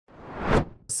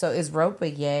So is rope a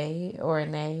yay or a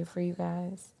nay for you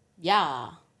guys?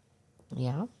 Yeah.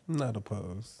 Yeah. I'm not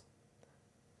opposed.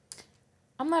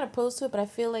 I'm not opposed to it, but I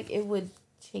feel like it would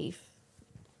chafe.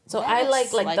 So That I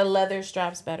looks like the leather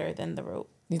straps better than the rope,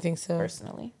 You think so?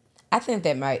 personally. I think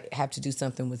that might have to do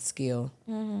something with skill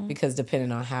because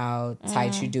depending on how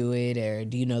tight you do it, or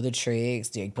do you know the tricks?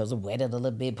 Do you supposed to wet it a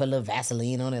little bit, put a little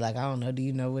Vaseline on it? Like, I don't know. Do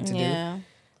you know what to do?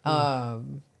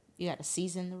 You got to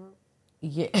season the rope.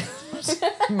 Yeah.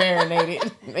 Marinate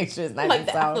it. Make sure it's nice Like and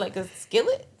that, soft. like a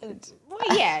skillet. Well,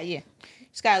 yeah.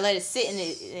 Just got to let it sit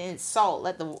in salt.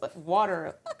 Let the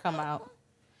water come out.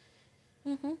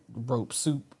 Rope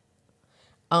soup.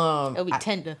 It'll be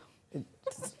tender.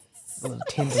 A little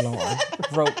tenderloin.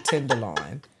 Rope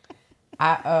tenderloin.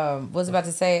 I was about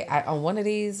to say, on one of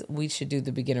these, we should do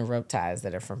the beginner rope ties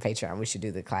that are from Patreon. We should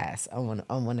do the class on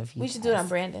one of you. We should do it on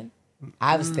Brandon.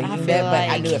 I was thinking feel that, but I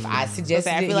like- knew if I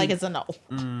suggested I it, feel like it's a no.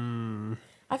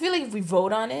 I feel like if we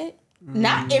vote on it,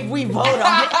 Not if we vote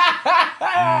on it.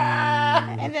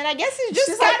 And then I guess it's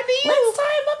just got to be you. let's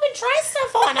tie him up and try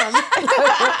stuff on him.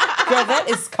 Girl, that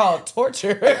is called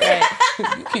torture.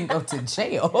 You can go to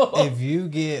jail. If you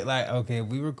get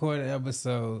we record an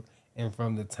episode, and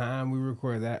from the time we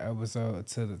record that episode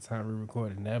to the time we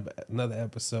record another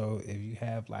episode, if you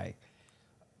have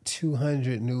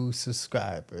 200 new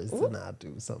subscribers, then I'll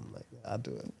do something like that. I'll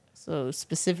do it. So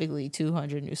specifically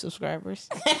 200 new subscribers.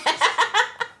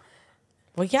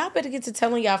 Well, y'all better get to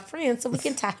telling y'all friends so we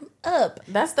can tie him up.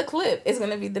 that's the clip. It's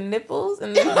going to be the nipples,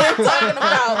 and then we're talking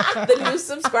about the new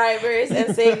subscribers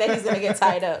and saying that he's going to get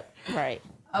tied up. Right.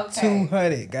 Okay.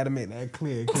 200. Got to make that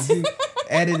clear. Because you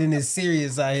editing is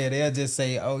serious out here. They'll just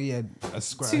say, oh, yeah, a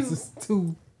subscriber.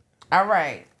 Two. All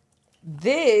right.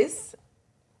 This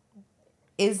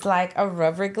is like a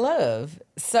rubber glove.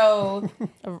 So,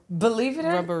 believe it or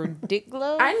not. Rubber dick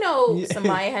glove? I know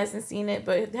Samaya hasn't seen it,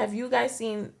 but have you guys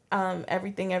seen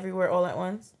Everything Everywhere All at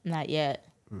Once? Not yet.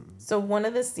 So one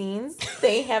of the scenes,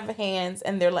 they have hands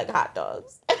and they're like hot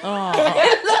dogs. Oh.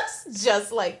 It looks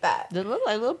just like that. They look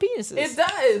like little penises. It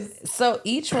does. So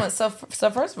each one. So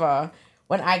first of all,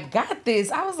 when I got this,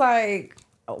 I was like,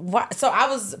 "What?" So I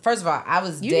was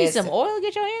You dead need some oil to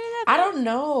get your hand in that? I don't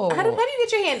know. How do you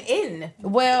get your hand in?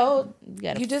 Well,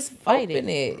 gotta you just fight open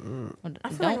it. I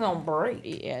feel like it's gonna break.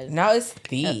 Yeah. No, it's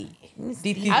thick. I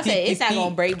say it's not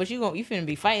gonna break, but you finna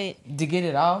be fighting. To get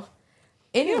it off.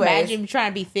 Can you Anyway, imagine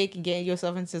trying to be thick and getting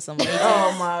yourself into some latex?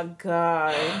 Oh my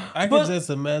god. I can just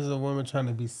imagine a woman trying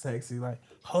to be sexy. Like,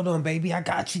 hold on, baby, I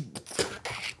got you.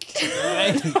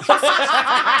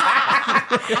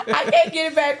 I can't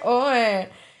get it back on.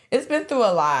 It's been through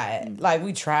a lot. Like,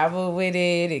 we traveled with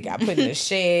it. It got put in the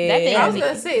shed. That thing I was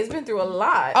gonna say it's been through a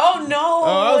lot. Oh no! Oh,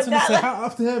 I was going to Not say, like- how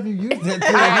often have you used that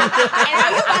thing? And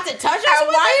are you about to touch us?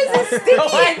 Why is it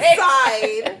sticky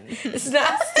inside? It's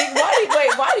not sticky.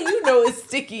 Why do you know it's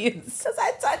sticky? Because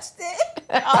I touched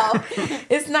it.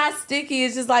 It's not sticky.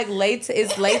 It's just like latex.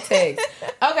 It's latex.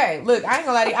 Okay, look, I ain't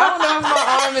gonna lie to you. I don't know if my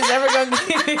arm is ever gonna be.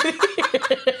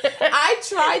 I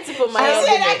tried to put my I hand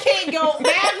said in I it. can't go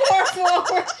back or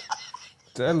forward.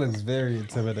 That looks very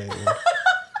intimidating.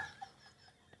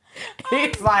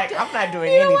 It's like I'm not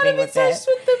doing You don't want to anything be with that. touched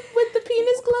with the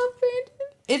penis glove, Brandon?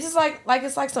 It's just like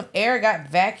it's like some air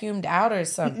got vacuumed out or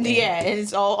something. Yeah, and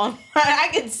it's all on. I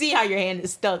can see how your hand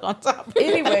is stuck on top of it.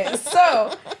 Anyway,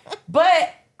 so,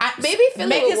 but Maybe fill it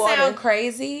make with it water. sound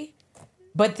crazy,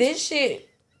 but this shit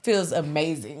feels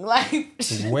amazing. Like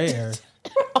Where?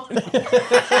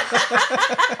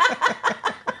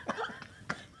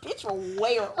 Bitch,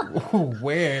 where?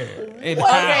 Where? And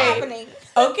What's how? happening?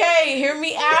 Okay, hear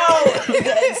me out.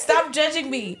 Stop judging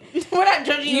me. We're not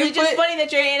judging you. It's just funny that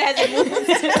your hand hasn't moved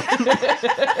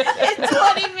in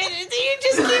 20 minutes. You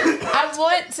just keep. I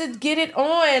want to get it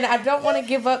on. I don't want to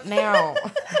give up now.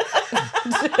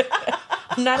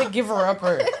 I'm not a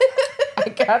giver-upper. I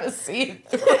gotta see it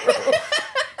through.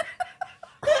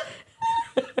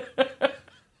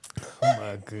 Oh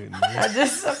my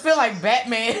goodness. I feel like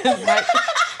Batman like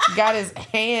got his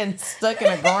hand stuck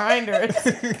in a grinder.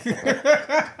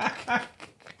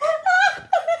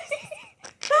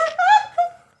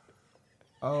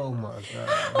 Oh my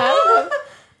god.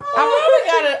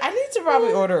 I need to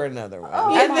probably order another one.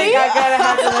 I think I gotta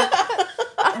have to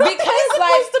because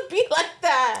Supposed to be like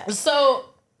that. so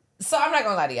I'm not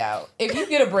gonna lie to y'all. If you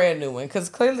get a brand new one, because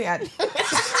clearly I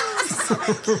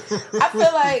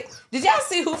feel like, did y'all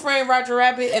see Who Framed Roger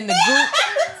Rabbit and the goop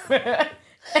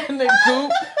and the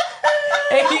goop,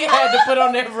 and he had to put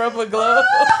on that rubber glove?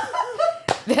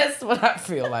 That's what I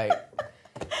feel like.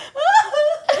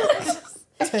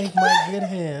 Take my good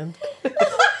hand.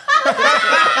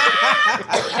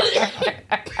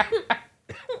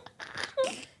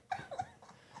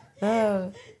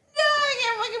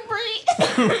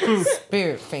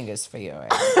 spirit fingers for your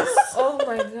ass. Oh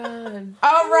my god.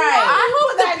 All right.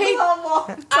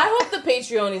 I hope the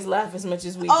Patreonies laugh as much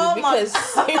as we do Oh my because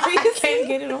seriously, Can't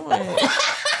get it on.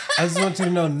 I just want you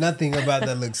to know nothing about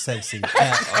that looks sexy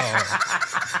at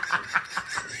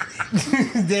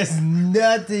all. There's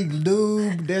nothing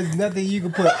lube. There's nothing you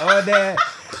can put on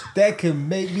that can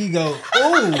make me go,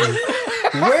 ooh,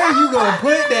 where are you gonna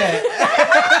put that?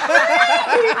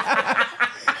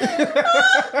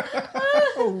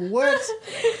 What?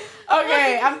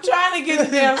 Okay, I'm trying to get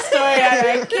the damn story out.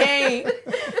 I can't.